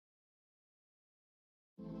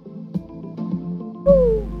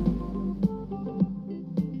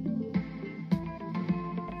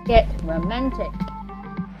get romantic.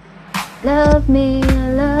 Love me,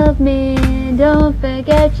 don't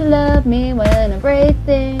forget you love me when I break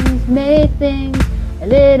things, make things a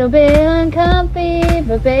little bit uncomfy,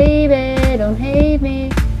 but baby, don't hate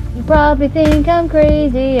me. You probably think I'm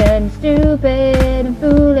crazy and stupid and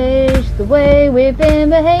foolish the way we've been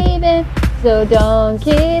behaving, so don't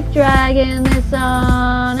keep dragging this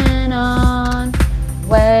on and on.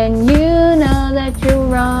 When you know that you're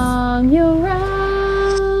wrong, you're wrong.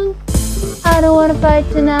 I don't wanna fight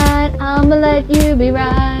tonight, I'ma let you be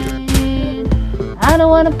right. I don't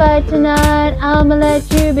wanna fight tonight, I'ma let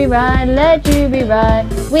you be right, let you be right.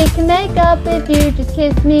 We can make up if you just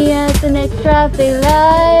kiss me at the next traffic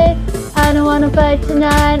light. I don't wanna fight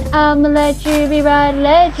tonight, I'ma let you be right,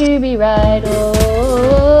 let you be right.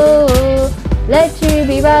 Oh, let you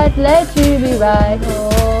be right, let you be right.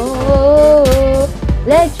 Oh,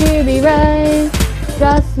 let you be right.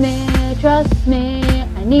 Trust me,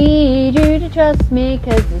 I need you to trust me,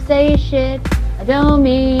 'cause you say shit I don't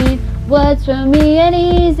mean. What's for me and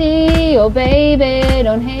easy, oh baby,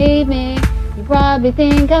 don't hate me. You probably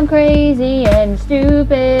think I'm crazy and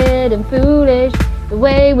stupid and foolish the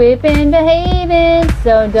way we've been behaving,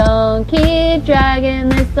 so don't keep dragging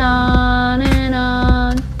this on and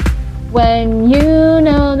on. When you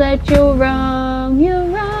know that you're wrong, you're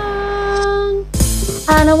wrong.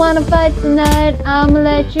 I don't wanna fight tonight, I'ma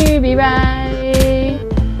let you be right.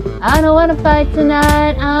 I don't wanna fight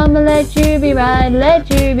tonight, I'ma let you be right, let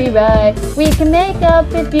you be right. We can make up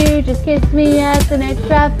if you just kiss me at the next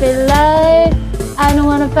traffic light. I don't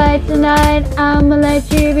wanna fight tonight, I'ma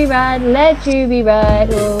let you be right, let you be right.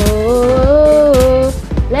 Oh,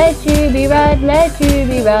 let you be right, let you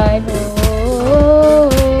be right. Oh,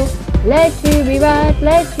 let you be right,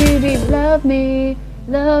 let you be. Love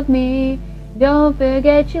me, don't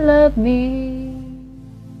forget you love me.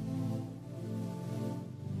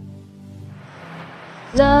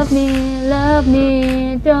 Love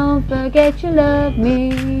me, don't forget you love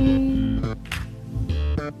me.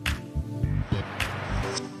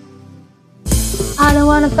 I don't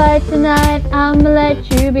wanna fight tonight, I'ma let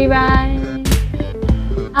you be right.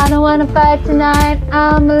 I don't wanna fight tonight,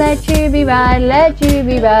 I'ma let you be right, let you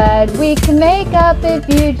be right. We can make up if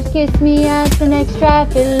you just kiss me at the next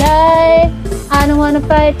traffic light. I don't wanna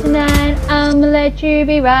fight tonight, I'ma let you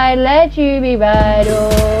be right, let you be right.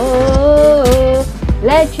 Oh,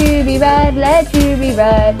 let you be right, let you be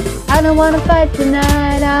right. I don't wanna fight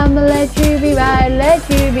tonight, I'ma let you be right, let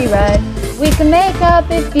you be right. We can make up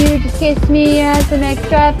if you just kiss me at the next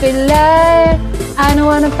traffic light. I don't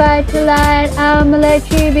wanna fight tonight, I'ma let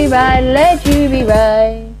you be right, let you be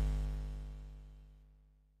right.